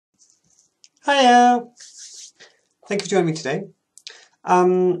Hiya! Thank you for joining me today.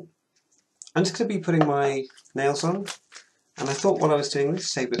 I'm just going to be putting my nails on, and I thought while I was doing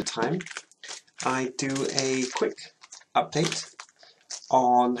this, save a bit of time, I'd do a quick update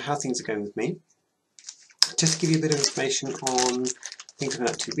on how things are going with me. Just to give you a bit of information on things I've been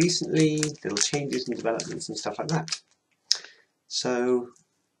up to recently, little changes and developments and stuff like that. So,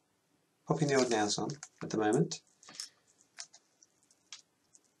 popping the old nails on at the moment.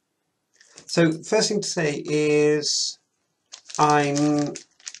 So, first thing to say is I'm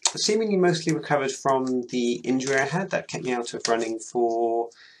seemingly mostly recovered from the injury I had that kept me out of running for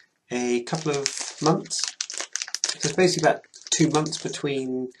a couple of months. So it's basically about 2 months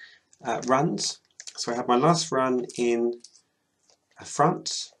between runs. So I had my last run in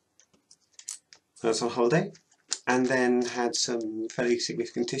France when I was on holiday, and then had some fairly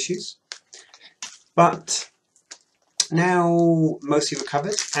significant issues. But now mostly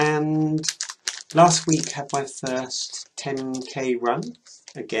recovered, and last week had my first 10k run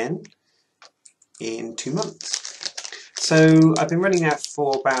again in 2 months. So I've been running now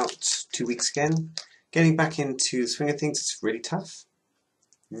for about 2 weeks again. Getting back into the swing of things is really tough.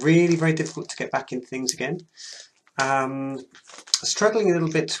 Really very difficult to get back into things again. Struggling a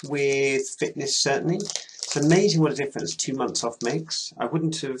little bit with fitness certainly. It's amazing what a difference 2 months off makes. I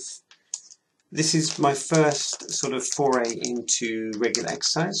wouldn't have... This is my first sort of foray into regular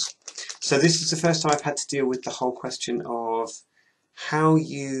exercise. So this is the first time I've had to deal with the whole question of how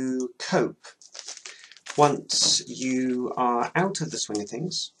you cope once you are out of the swing of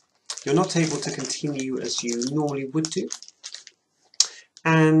things. You're not able to continue as you normally would do,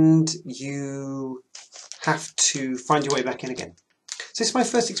 and you have to find your way back in again. So this is my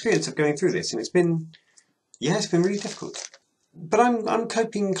first experience of going through this, and it's been really difficult. But I'm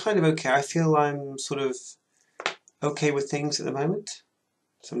coping kind of okay. I feel I'm sort of okay with things at the moment.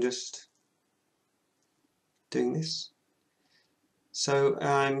 So I'm just doing this. So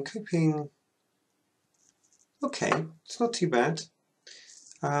I'm coping okay. It's not too bad.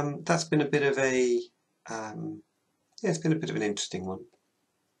 That's been a bit of a it's been a bit of an interesting one.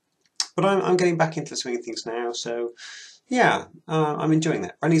 But I'm getting back into the swing of things now, so yeah, I'm enjoying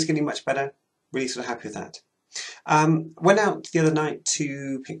that. Running's getting much better. Really sort of happy with that. Went out the other night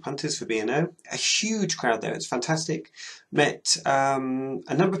to pick punters for B&O. A huge crowd there. It's fantastic. Met a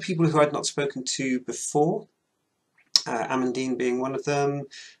number of people who I'd not spoken to before. Amandine being one of them,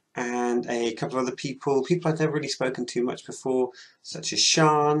 and a couple of other people I'd never really spoken to much before, such as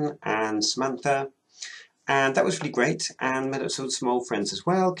Sean and Samantha. And that was really great, and met up with some old friends as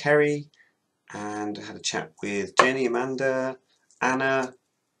well, Kerry, and I had a chat with Jenny, Amanda, Anna,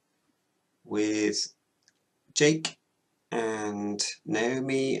 with Jake and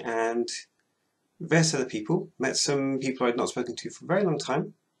Naomi and various other people. Met some people I'd not spoken to for a very long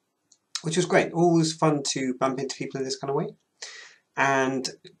time, which was great. Always fun to bump into people in this kind of way. And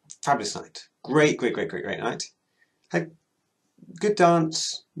fabulous night. Great night. Had good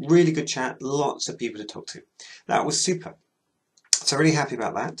dance, really good chat, lots of people to talk to. That was super. So really happy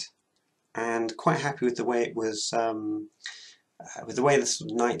about that, and quite happy with the way it was, with the way this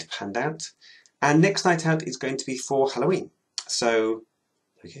night panned out. And next night out is going to be for Halloween. So,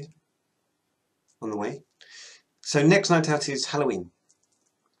 okay, on the way. So next night out is Halloween.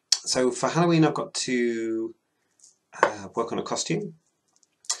 So for Halloween I've got to work on a costume.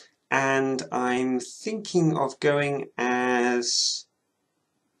 And I'm thinking of going as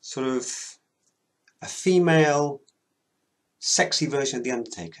sort of a female, sexy version of The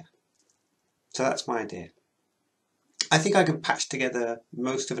Undertaker. So that's my idea. I think I can patch together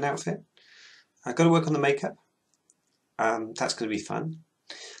most of an outfit. I've got to work on the makeup. That's going to be fun.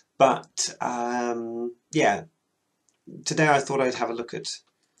 But yeah, today I thought I'd have a look at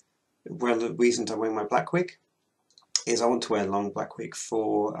one of the reasons I'm wearing my black wig is I want to wear a long black wig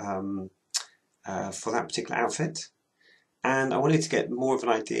for that particular outfit, and I wanted to get more of an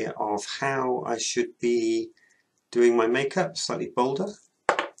idea of how I should be doing my makeup, slightly bolder.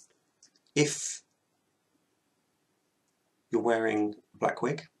 If you're wearing a black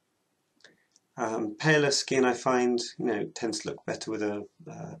wig, paler skin I find tends to look better with a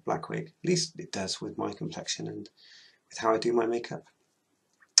black wig. At least it does with my complexion and with how I do my makeup.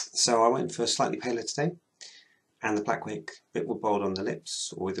 So I went for slightly paler today, and the black wig, a bit more bold on the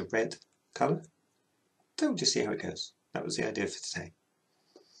lips, or with a red colour. So we'll just see how it goes. That was the idea for today.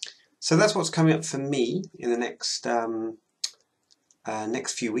 So that's what's coming up for me in the next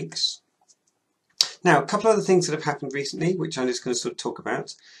next few weeks. Now, a couple of other things that have happened recently, which I'm just going to sort of talk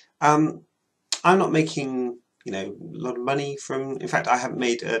about. I'm not making a lot of money from. In fact, I haven't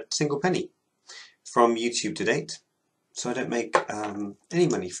made a single penny from YouTube to date. so I don't make any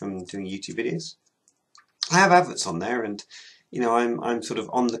money from doing YouTube videos. I have adverts on there, and you know, I'm sort of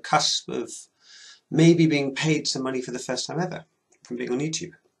on the cusp of maybe being paid some money for the first time ever from being on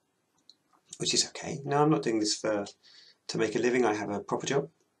YouTube, which is okay. Now, I'm not doing this to make a living. I have a proper job,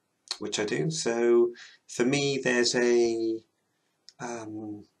 which I do. So for me, there's an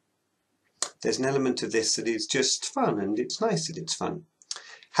element of this that is just fun, and it's nice that it's fun.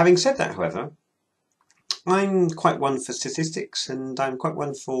 Having said that, however, I'm quite one for statistics, and I'm quite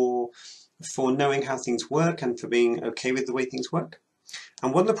one for knowing how things work and for being okay with the way things work.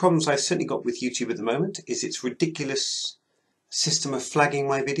 And one of the problems I've certainly got with YouTube at the moment is its ridiculous system of flagging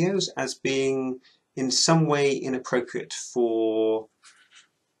my videos as being in some way inappropriate for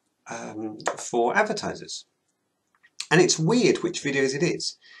advertisers. And it's weird which videos it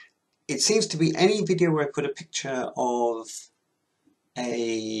is. It seems to be any video where I put a picture of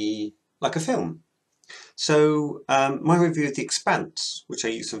like a film. So my review of The Expanse, which I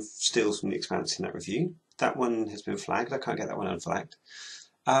used some stills from The Expanse in that review, that one has been flagged. I can't get that one unflagged.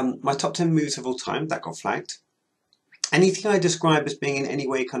 My top 10 movies of all time, that got flagged. Anything I describe as being in any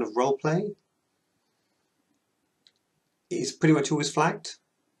way kind of role play is pretty much always flagged.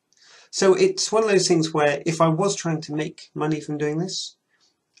 So it's one of those things where if I was trying to make money from doing this,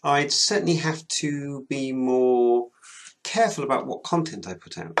 I'd certainly have to be more careful about what content I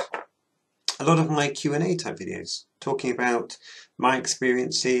put out. A lot of my Q&A type videos, talking about my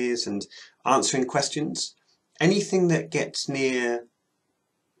experiences and answering questions, anything that gets near,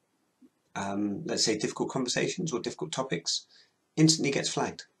 let's say, difficult conversations or difficult topics, instantly gets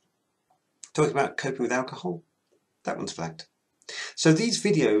flagged. Talking about coping with alcohol, that one's flagged. So these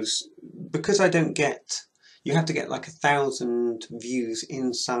videos, because I don't get, you have to get like 1,000 views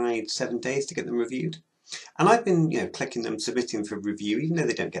inside 7 days to get them reviewed. And I've been, clicking them, submitting for review, even though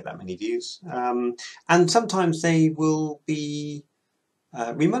they don't get that many views. And sometimes they will be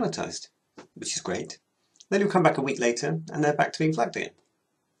remonetized, which is great. Then you'll come back a week later and they're back to being flagged again.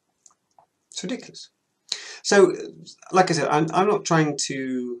 It's ridiculous. So, like I said, I'm not trying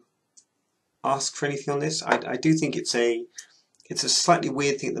to ask for anything on this. I do think it's a slightly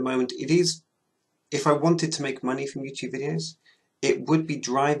weird thing at the moment. It is, if I wanted to make money from YouTube videos, it would be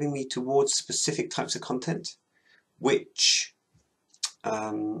driving me towards specific types of content, which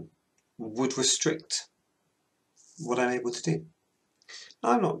would restrict what I'm able to do.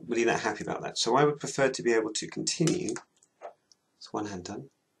 I'm not really that happy about that, so I would prefer to be able to continue. It's one hand done.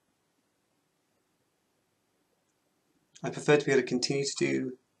 I prefer to be able to continue to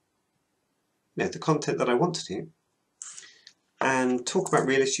do the content that I want to do and talk about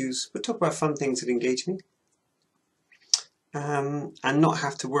real issues, but talk about fun things that engage me. And not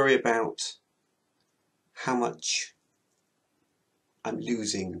have to worry about how much I'm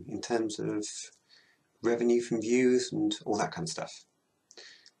losing in terms of revenue from views and all that kind of stuff.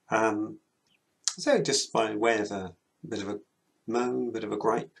 So just by way of a bit of a moan, a bit of a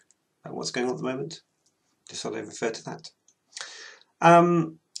gripe about what's going on at the moment, just thought I'd refer to that.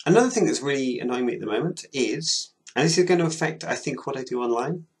 Another thing that's really annoying me at the moment is, and this is going to affect, I think, what I do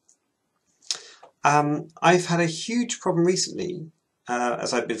online. I've had a huge problem recently,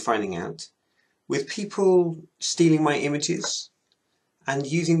 as I've been finding out, with people stealing my images and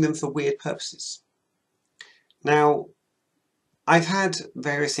using them for weird purposes. Now, I've had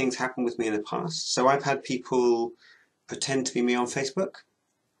various things happen with me in the past. So I've had people pretend to be me on Facebook.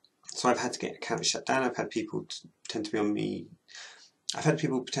 So I've had to get accounts shut down. I've had people pretend to be on me. I've had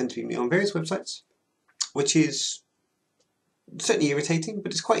people pretend to be me on various websites, which is certainly irritating,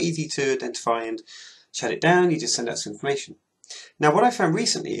 but it's quite easy to identify and shut it down. You just send out some information. Now, what I found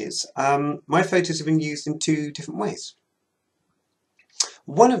recently is my photos have been used in 2 different ways.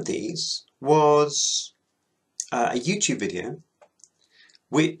 One of these was a YouTube video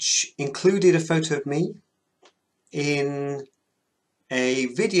which included a photo of me in a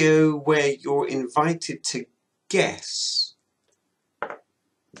video where you're invited to guess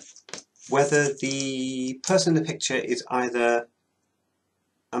whether the person in the picture is either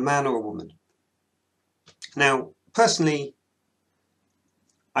a man or a woman. Now, personally,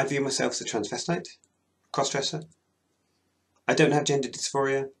 I view myself as a transvestite, crossdresser. I don't have gender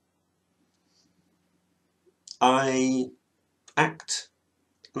dysphoria. I act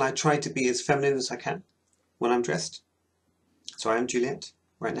and I try to be as feminine as I can when I'm dressed. So I am Juliette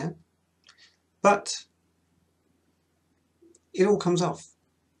right now. But it all comes off.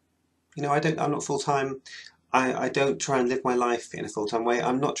 You know, I'm not full-time. I don't try and live my life in a full-time way.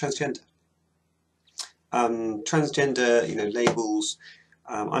 I'm not transgender. Transgender, you know, labels.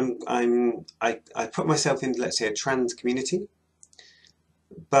 I put myself in, let's say, a trans community,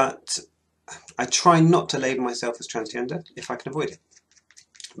 but I try not to label myself as transgender if I can avoid it,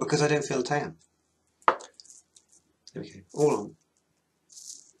 because I don't feel that I am. There we go, all on.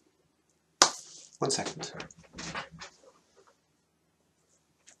 1 second.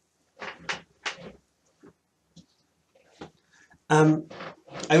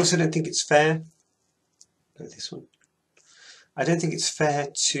 I also don't think it's fair, go with this one, I don't think it's fair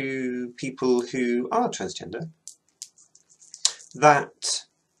to people who are transgender that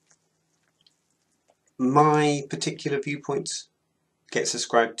my particular viewpoint gets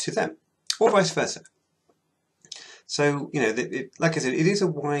ascribed to them, or vice versa. So, you know, like I said, it is a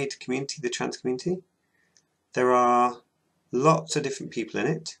wide community, the trans community. There are lots of different people in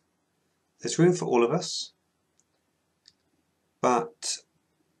it. There's room for all of us. But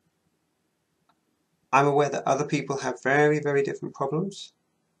I'm aware that other people have very, very different problems.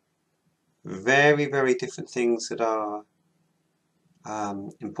 Very, very different things that are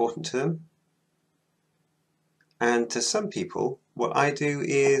important to them. And to some people, what I do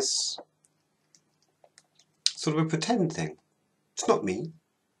is sort of a pretend thing. It's not me.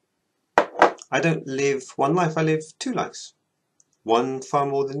 I don't live one life, I live two lives. One far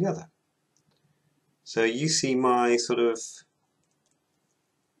more than the other. So you see my sort of,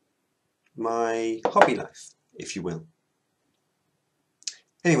 my hobby life, if you will.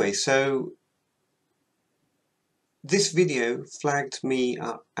 Anyway, so this video flagged me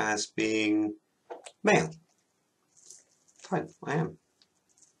up as being male. Fine, I am.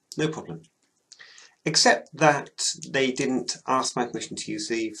 No problem. Except that they didn't ask my permission to use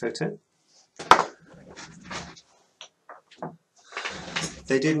the photo.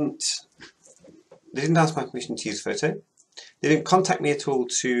 They didn't ask my permission to use the photo. They didn't contact me at all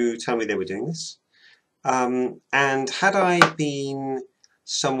to tell me they were doing this. And had I been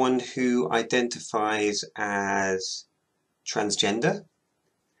someone who identifies as transgender,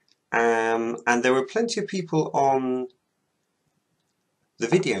 and there were plenty of people on the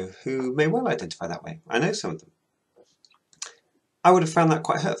video who may well identify that way. I know some of them. I would have found that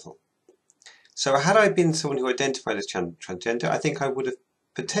quite hurtful. So had I been someone who identified as transgender, I think I would have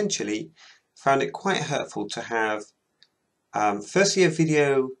potentially found it quite hurtful to have firstly a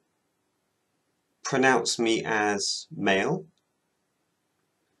video pronounce me as male,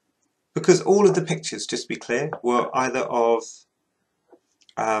 because all of the pictures, just to be clear, were either of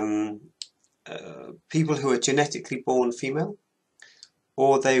people who are genetically born female,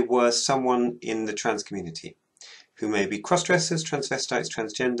 or they were someone in the trans community who may be cross-dressers, transvestites,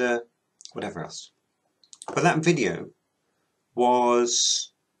 transgender, whatever else. But that video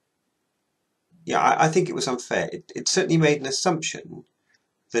was, yeah, I think it was unfair. It certainly made an assumption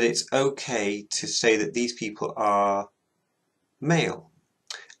that it's okay to say that these people are male.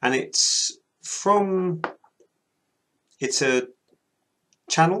 And it's a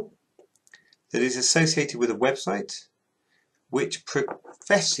channel that is associated with a website which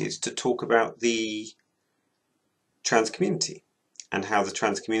professes to talk about the trans community and how the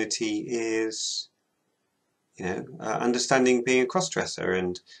trans community is, you know, understanding being a cross-dresser,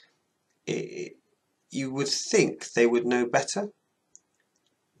 and you would think they would know better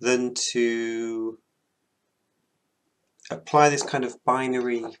than to apply this kind of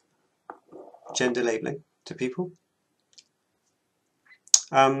binary gender labeling to people.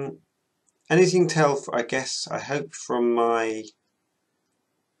 And as you can tell, I guess, I hope from my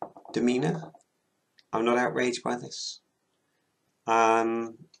demeanour, I'm not outraged by this.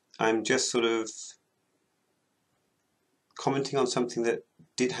 I'm just sort of commenting on something that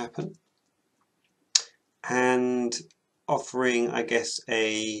did happen and offering, I guess,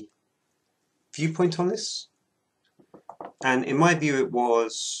 a viewpoint on this. And in my view, it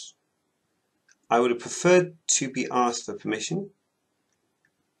was, I would have preferred to be asked for permission.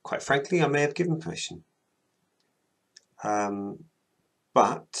 Quite frankly, I may have given permission.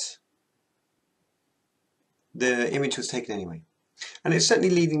 But the image was taken anyway. And it's certainly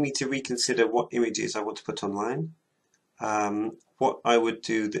leading me to reconsider what images I want to put online. What I would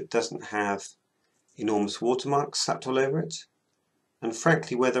do that doesn't have enormous watermarks slapped all over it. And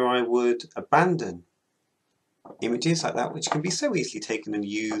frankly, whether I would abandon images like that, which can be so easily taken and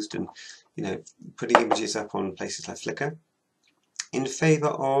used, and, you know, putting images up on places like Flickr, in favour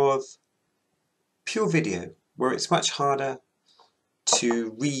of pure video, where it's much harder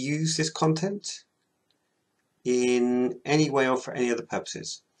to reuse this content in any way or for any other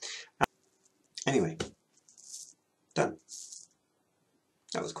purposes. Anyway, done.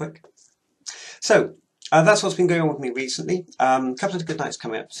 That was quick. So that's what's been going on with me recently. A couple of good nights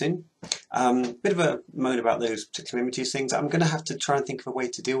coming up soon. Bit of a moan about those particular images things. I'm going to have to try and think of a way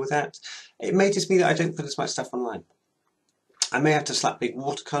to deal with that. It may just be that I don't put as much stuff online. I may have to slap big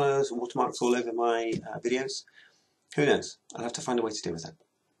watercolours, watermarks all over my videos. Who knows? I'll have to find a way to deal with that.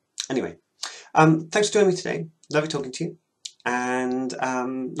 Anyway, thanks for joining me today. Lovely talking to you. And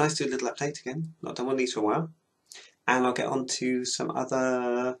nice to do a little update again. Not done one of these for a while. And I'll get on to some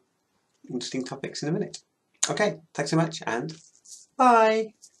other interesting topics in a minute. Okay, thanks so much and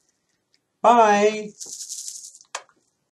bye. Bye.